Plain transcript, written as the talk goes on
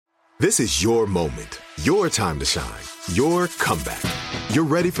This is your moment, your time to shine, your comeback. You're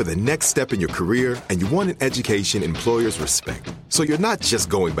ready for the next step in your career, and you want an education employers respect. So you're not just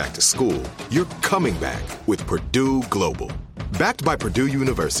going back to school, you're coming back with Purdue Global. Backed by Purdue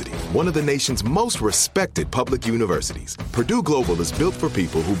University, one of the nation's most respected public universities, Purdue Global is built for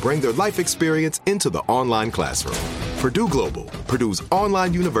people who bring their life experience into the online classroom. Purdue Global, Purdue's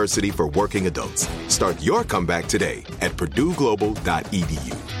online university for working adults. Start your comeback today at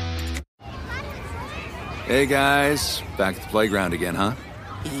purdueglobal.edu. Hey guys, back at the playground again, huh?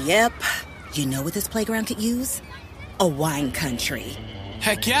 Yep. You know what this playground could use? A wine country.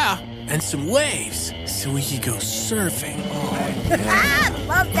 Heck yeah, and some waves so we could go surfing. Oh, yeah. I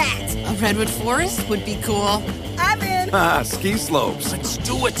love that. A redwood forest would be cool. I'm in. Ski slopes. Let's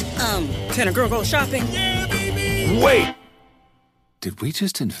do it. Can a girl go shopping? Yeah, baby. Wait! Did we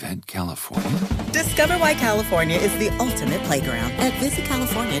just invent California? Discover why California is the ultimate playground at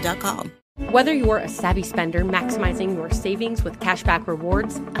visitcalifornia.com. Whether you're a savvy spender maximizing your savings with cashback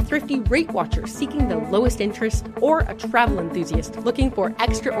rewards, a thrifty rate watcher seeking the lowest interest, or a travel enthusiast looking for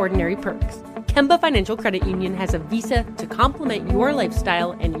extraordinary perks, Kemba Financial Credit Union has a visa to complement your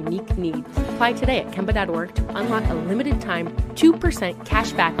lifestyle and unique needs. Apply today at Kemba.org to unlock a limited-time 2%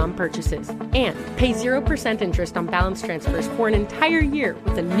 cash back on purchases and pay 0% interest on balance transfers for an entire year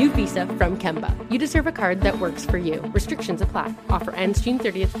with a new visa from Kemba. You deserve a card that works for you. Restrictions apply. Offer ends June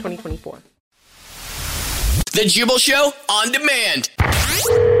 30th, 2024. The Jubal Show on demand.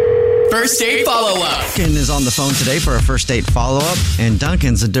 First date follow-up. Duncan is on the phone today for a first date follow-up, and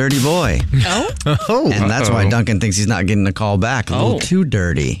Duncan's a dirty boy. Oh. And that's why Duncan thinks he's not getting a call back. A little too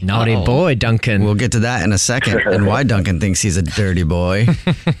dirty. Naughty boy, Duncan. We'll get to that in a second and why Duncan thinks he's a dirty boy.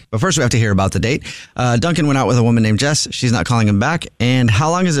 But first we have to hear about the date. Duncan went out with a woman named Jess. She's not calling him back. And how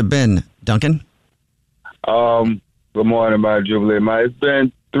long has it been, Duncan? Good morning, my Jubilee. It's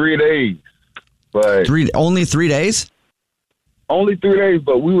been 3 days. But only 3 days? Only 3 days,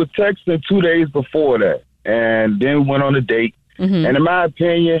 but we were texting 2 days before that. And then went on a date. Mm-hmm. And in my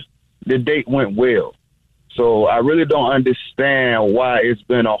opinion, the date went well. So I really don't understand why it's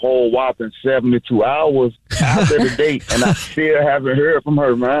been a whole whopping 72 hours after the date, and I still haven't heard from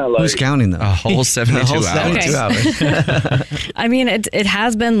her, man. Who's counting, though? A whole 72 hours. I mean, it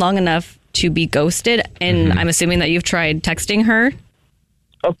has been long enough to be ghosted, and I'm assuming that you've tried texting her?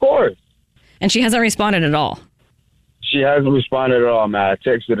 Of course. And she hasn't responded at all? She hasn't responded at all, man. I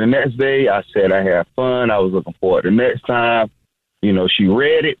texted the next day. I said I had fun. I was looking forward to the next time. You know, she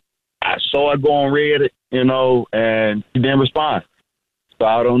read it. I saw it go and read it, you know, and she didn't respond. So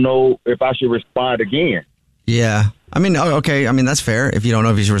I don't know if I should respond again. Yeah. I mean, okay. I mean, that's fair. If you don't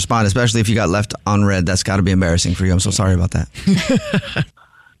know if you should respond, especially if you got left unread, that's got to be embarrassing for you. I'm so sorry about that.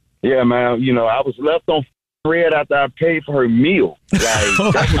 Yeah, man. You know, I was left on red after I paid for her meal. Like,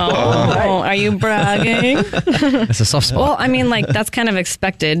 are you bragging? That's a soft spot. Well, I mean, like, that's kind of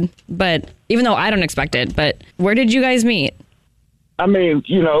expected, but even though I don't expect it, but where did you guys meet? I mean,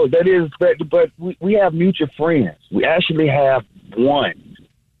 you know, that is expected, but we have mutual friends. We actually have one,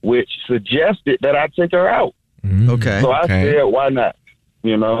 which suggested that I take her out. Okay. So I said, why not?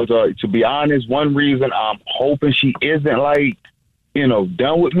 You know, so, to be honest, one reason I'm hoping she isn't, like, you know,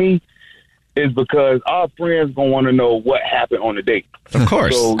 done with me is because our friends going to want to know what happened on the date. Of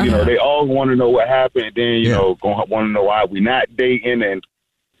course. So, you know, they all want to know what happened, and then, you know, going to want to know why we not dating, and,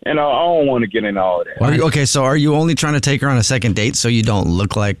 you know, I don't want to get into all that. Okay, so are you only trying to take her on a second date so you don't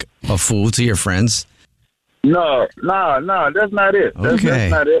look like a fool to your friends? No, that's not it. That's not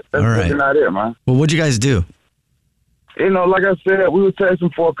it. That's really not it, man. Well, what'd you guys do? You know, like I said, we were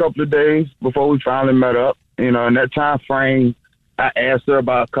texting for a couple of days before we finally met up. You know, in that time frame, I asked her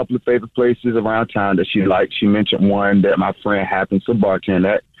about a couple of favorite places around town that she liked. She mentioned one that my friend happens to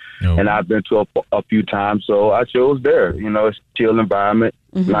bartend at, and I've been to a few times, so I chose there. You know, it's a chill environment,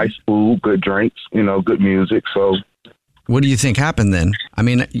 nice food, good drinks, you know, good music. So, what do you think happened then? I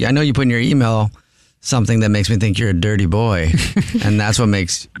mean, I know you put in your email something that makes me think you're a dirty boy, and that's what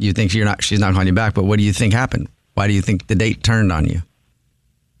makes you think she's not calling you back. But what do you think happened? Why do you think the date turned on you?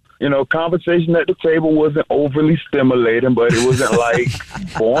 You know, conversation at the table wasn't overly stimulating, but it wasn't like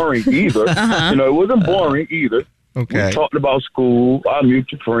boring either. You know, it wasn't boring either. Okay. We talked about school, our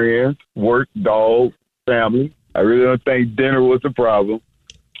mutual friends, work, dog, family. I really don't think dinner was the problem.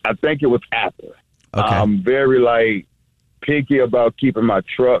 I think it was after. Okay. I'm very, like, picky about keeping my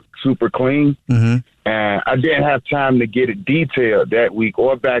truck super clean. And I didn't have time to get it detailed that week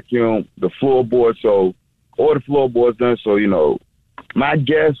or vacuum the floorboard, or the floorboards done. So, you know, my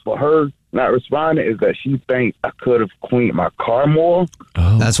guess for her not responding is that she thinks I could have cleaned my car more.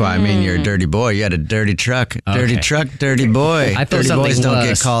 Oh. That's why I mean you're a dirty boy. You had a dirty truck. Dirty truck, dirty boy. I thought dirty something boys don't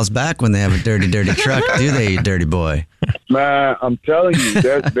worse. get calls back when they have a dirty truck, do they, you dirty boy? Man, I'm telling you,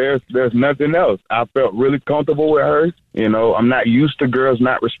 there's nothing else. I felt really comfortable with her. You know, I'm not used to girls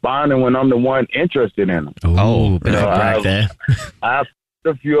not responding when I'm the one interested in them. Oh, bit of a brag there. I've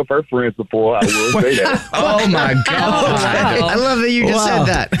a few of her friends before, I will say that. Oh my God. I love that you just said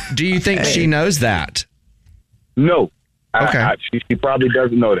that. Do you think she knows that? No. Okay. She probably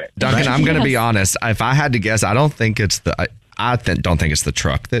doesn't know that. Duncan, I'm going to be honest. If I had to guess, I don't think it's don't think it's the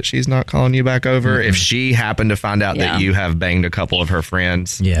truck that she's not calling you back over. Mm-hmm. If she happened to find out that you have banged a couple of her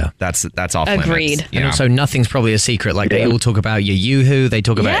friends, that's off limits. Agreed. And also, nothing's probably a secret. Like they all talk about your yoo-hoo. They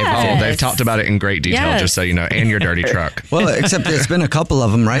talk about everything. They've talked about it in great detail, just so you know, and your dirty truck. Well, except there's been a couple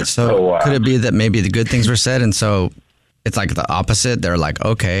of them, right? So could it be that maybe the good things were said, and so it's like the opposite? They're like,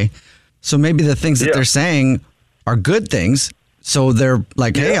 okay, so maybe the things that they're saying are good things. So they're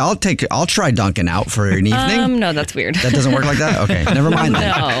like, hey, I'll try Duncan out for an evening. No, that's weird. That doesn't work like that? Okay, never mind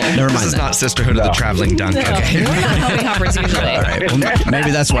then. No. Never mind This is then. not Sisterhood of the Traveling Duncan. No. Okay. We're not Hobby Hoppers usually. All right, well, maybe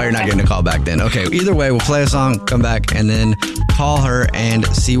that's why you're not getting a call back then. Okay, either way, we'll play a song, come back, and then call her and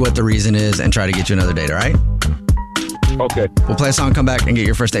see what the reason is and try to get you another date, all right? Okay. We'll play a song, come back, and get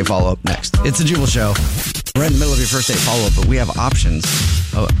your first date follow-up next. It's the Jubal Show. We're in the middle of your first date follow-up, but we have options.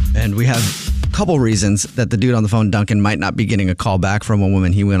 Oh, and we have a couple reasons that the dude on the phone, Duncan, might not be getting a call back from a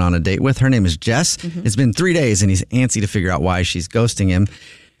woman he went on a date with. Her name is Jess. Mm-hmm. It's been 3 days, and he's antsy to figure out why she's ghosting him.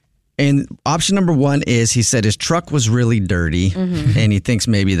 And option number one is he said his truck was really dirty, and he thinks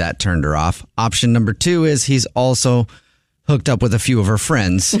maybe that turned her off. Option number two is he's also hooked up with a few of her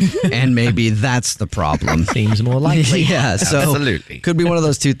friends, and maybe that's the problem. Seems more likely. Yeah, so Absolutely. could be one of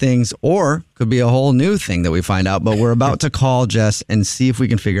those two things, or could be a whole new thing that we find out. But we're about to call Jess and see if we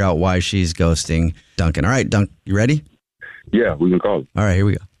can figure out why she's ghosting Duncan. All right, Dunk, you ready? Yeah, we can call her. All right, here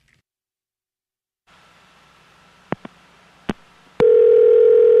we go.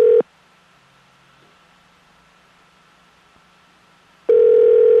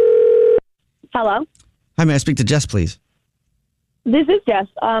 Hello. Hi, may I speak to Jess, please? This is Jess.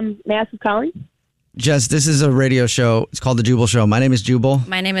 May I ask who's calling? Jess, this is a radio show. It's called The Jubal Show. My name is Jubal.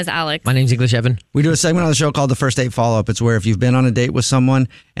 My name is Alex. My name's English Evan. We do a segment on the show called The First Date Follow-Up. It's where if you've been on a date with someone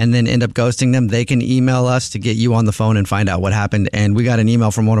and then end up ghosting them, they can email us to get you on the phone and find out what happened. And we got an email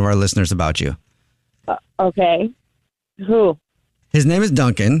from one of our listeners about you. Okay. Who? His name is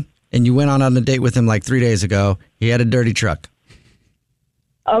Duncan, and you went on a date with him like 3 days ago. He had a dirty truck.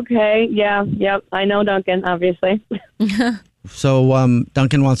 Okay. Yeah. Yep. I know Duncan, obviously. So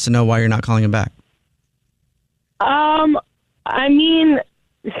Duncan wants to know why you're not calling him back. I mean,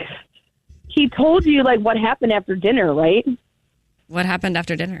 he told you like what happened after dinner, right? What happened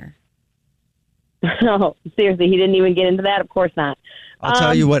after dinner? No, seriously, he didn't even get into that. Of course not. I'll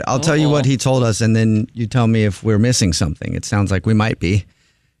tell you what. I'll tell you what he told us, and then you tell me if we're missing something. It sounds like we might be.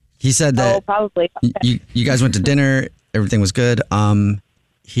 He said that probably. you guys went to dinner. Everything was good.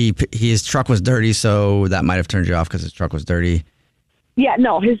 His truck was dirty, so that might have turned you off because his truck was dirty. Yeah,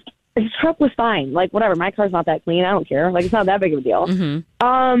 no, his truck was fine. Like, whatever, my car's not that clean. I don't care. Like, it's not that big of a deal.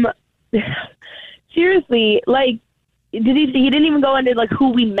 Seriously, like, he didn't even go into, like, who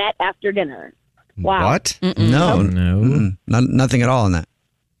we met after dinner. Wow. What? No. Nothing at all in that.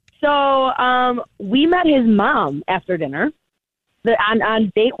 So, we met his mom after dinner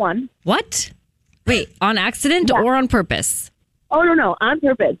on date one. What? Wait, on accident or on purpose? Oh, no, on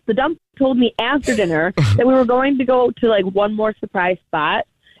purpose. The dump told me after dinner that we were going to go to, like, one more surprise spot.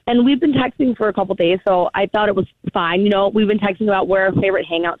 And we've been texting for a couple days, so I thought it was fine. You know, we've been texting about where our favorite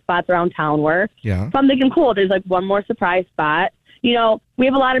hangout spots around town were. Yeah. So I'm thinking, cool, there's, like, one more surprise spot. You know, we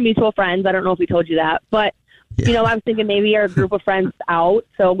have a lot of mutual friends. I don't know if we told you that. But, you know, I was thinking maybe our group of friends out,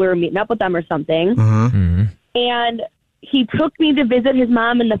 so we were meeting up with them or something. And he took me to visit his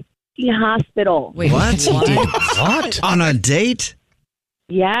mom in the hospital. Wait, what? What? On a date?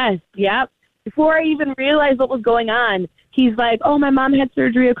 Yes, yep. Before I even realized what was going on, he's like, oh, my mom had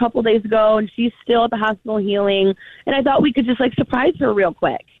surgery a couple days ago, and she's still at the hospital healing. And I thought we could just, like, surprise her real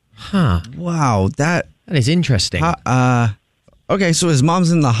quick. Huh. Wow, that is interesting. Okay, so his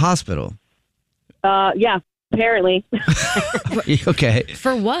mom's in the hospital. Yeah, apparently. Okay.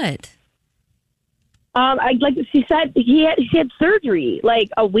 For what? Like she said, he had surgery like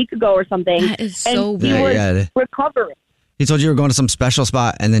a week ago or something. That is so and he was recovering. He told you were going to some special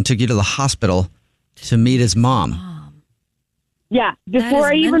spot and then took you to the hospital to meet his mom. Yeah,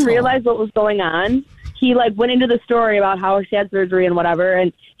 before I even realized what was going on, he like went into the story about how she had surgery and whatever,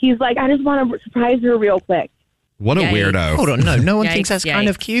 and he's like, I just want to surprise her real quick. What a Yikes. weirdo. Hold on, no one thinks that's kind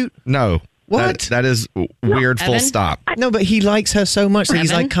of cute. No. What? That is weird, full Evan? stop. No, but he likes her so much that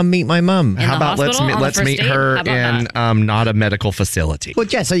he's Evan? like, come meet my mum. How the about hospital on the let's first meet date? her How about in not a medical facility. Well,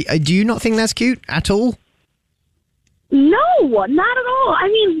 Jess, do you not think that's cute at all? No, not at all. I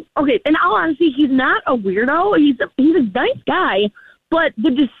mean, okay, in all honesty, he's not a weirdo. He's a nice guy, but the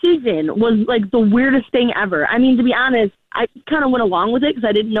decision was like the weirdest thing ever. I mean, to be honest, I kind of went along with it because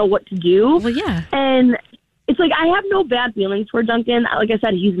I didn't know what to do. Well, yeah. And it's like I have no bad feelings for Duncan. Like I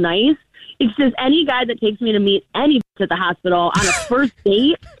said, he's nice. It's just any guy that takes me to meet any at the hospital on a first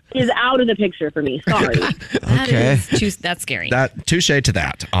date is out of the picture for me. Sorry. That's scary. That touche to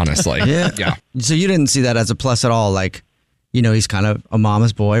that, honestly. Yeah. So you didn't see that as a plus at all? Like, he's kind of a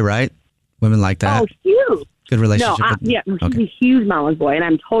mama's boy, right? Women like that. Oh, huge. Good relationship. No, he's a huge mama's boy, and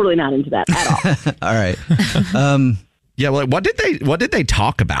I'm totally not into that at all. All right. Yeah, well, what did they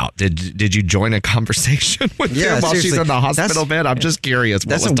talk about? Did you join a conversation with him while she's in the hospital bed? I'm just curious.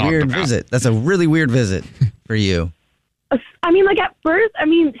 That's a weird visit. That's a really weird visit for you. I mean, like at first,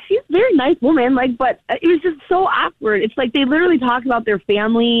 she's a very nice woman, but it was just so awkward. It's like they literally talked about their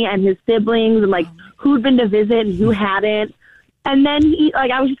family and his siblings and like who'd been to visit and who hadn't. And then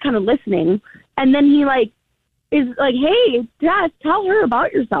I was just kind of listening. And then he is like, hey, Jess, tell her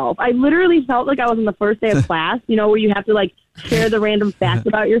about yourself. I literally felt like I was on the first day of class, where you have to share the random facts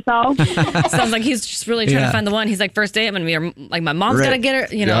about yourself. Sounds like he's just really trying to find the one. He's like, first day, I'm going to be my mom's got to get her,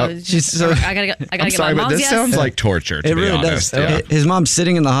 I got to get my mom's this sounds like torture, to be honest. Does. Yeah. His mom's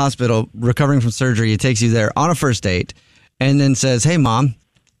sitting in the hospital recovering from surgery. He takes you there on a first date and then says, hey, Mom,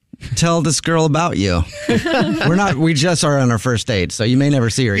 tell this girl about you. We just are on our first date, so you may never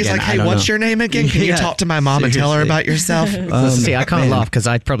see her again. He's like, hey, what's your name again? Can you talk to my mom and tell her about yourself? See, I can't laugh because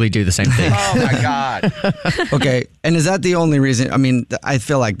I'd probably do the same thing. Oh, my God. Okay, and is that the only reason? I mean, I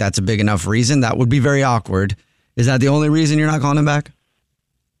feel like that's a big enough reason. That would be very awkward. Is that the only reason you're not calling him back?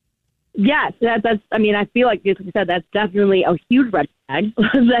 Yes, that's. I feel like you said that's definitely a huge red flag.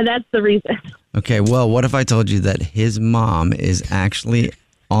 That's the reason. Okay, well, what if I told you that his mom is actually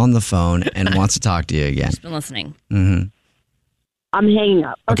on the phone and wants to talk to you again? She's been listening. Mm-hmm. I'm hanging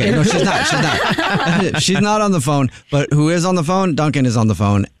up. Okay, no, she's not. She's not on the phone, but who is on the phone? Duncan is on the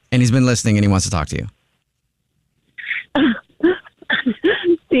phone, and he's been listening, and he wants to talk to you.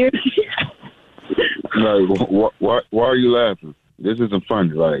 Seriously? Why are you laughing? This isn't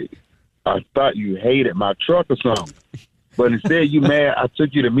funny. I thought you hated my truck or something, but instead you mad I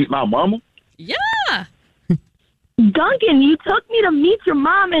took you to meet my mama? Yeah. Duncan, you took me to meet your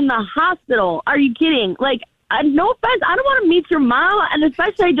mom in the hospital. Are you kidding? No offense, I don't want to meet your mom, and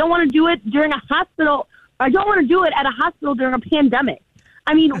especially I don't want to do it during a hospital. I don't want to do it at a hospital during a pandemic.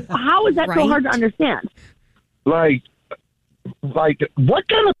 I mean, how is that so hard to understand? What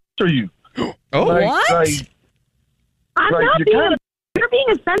kind of are you? Oh, what? I'm not being you're being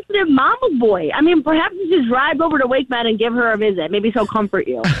a sensitive mama boy. I mean, perhaps you should drive over to WakeMed and give her a visit. Maybe she'll comfort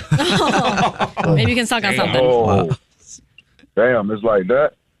you. Maybe you can suck on something. Oh, damn, it's like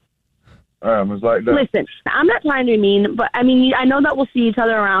that. Listen, I'm not trying to be mean, but I know that we'll see each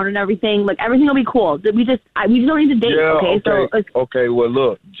other around and everything. Everything will be cool. We just don't need to date. Yeah, okay. Okay. Well,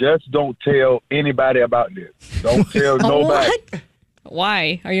 look, just don't tell anybody about this. Don't tell nobody. What?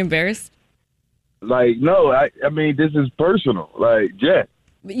 Why? Are you embarrassed? No. I mean, this is personal. Jess.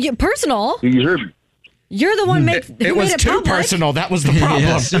 Personal? Do you hear me? You're the one it was too public. personal. That was the problem.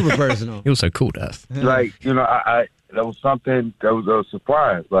 Yeah, super personal. He also called us. I that was something that was a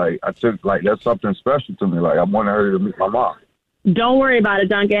surprise. I took that's something special to me. I wanted her to meet my mom. Don't worry about it,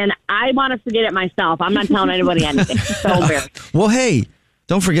 Duncan. I want to forget it myself. I'm not telling anybody anything. So embarrassed. Well, hey,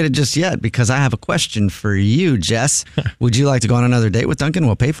 don't forget it just yet because I have a question for you, Jess. Would you like to go on another date with Duncan?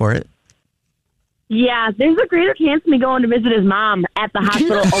 We'll pay for it. Yeah, there's a greater chance of me going to visit his mom at the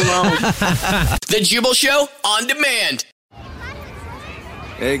hospital alone. The Jubal Show on demand.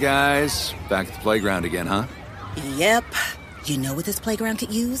 Hey, guys. Back at the playground again, huh? Yep. You know what this playground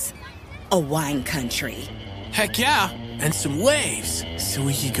could use? A wine country. Heck yeah. And some waves so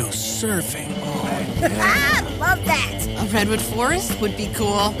we could go surfing. I love that. A redwood forest would be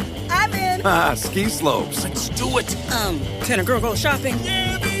cool. I'm in. Ski slopes. Let's do it. Can a girl go shopping?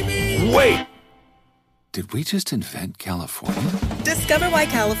 Yeah, baby. Wait. Did we just invent California? Discover why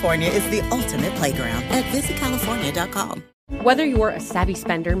California is the ultimate playground at visitcalifornia.com. Whether you're a savvy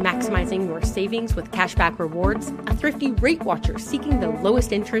spender maximizing your savings with cashback rewards, a thrifty rate watcher seeking the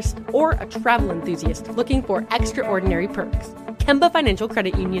lowest interest, or a travel enthusiast looking for extraordinary perks, Kemba Financial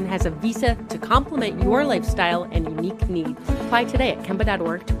Credit Union has a visa to complement your lifestyle and unique needs. Apply today at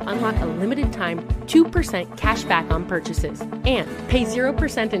Kemba.org to unlock a limited time 2% cash back on purchases and pay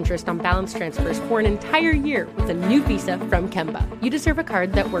 0% interest on balance transfers for an entire year with a new visa from Kemba. You deserve a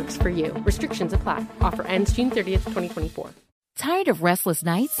card that works for you. Restrictions apply. Offer ends June 30th, 2024. Tired of restless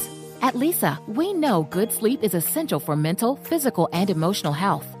nights? At Leesa, we know good sleep is essential for mental, physical, and emotional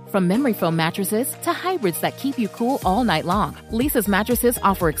health. From memory foam mattresses to hybrids that keep you cool all night long, Leesa's mattresses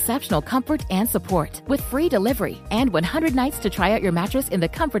offer exceptional comfort and support with free delivery and 100 nights to try out your mattress in the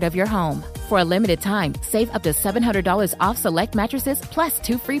comfort of your home. For a limited time, save up to $700 off select mattresses plus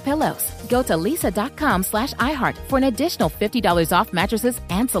 2 free pillows. Go to leesa.com/iHeart for an additional $50 off mattresses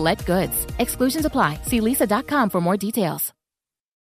and select goods. Exclusions apply. See leesa.com for more details.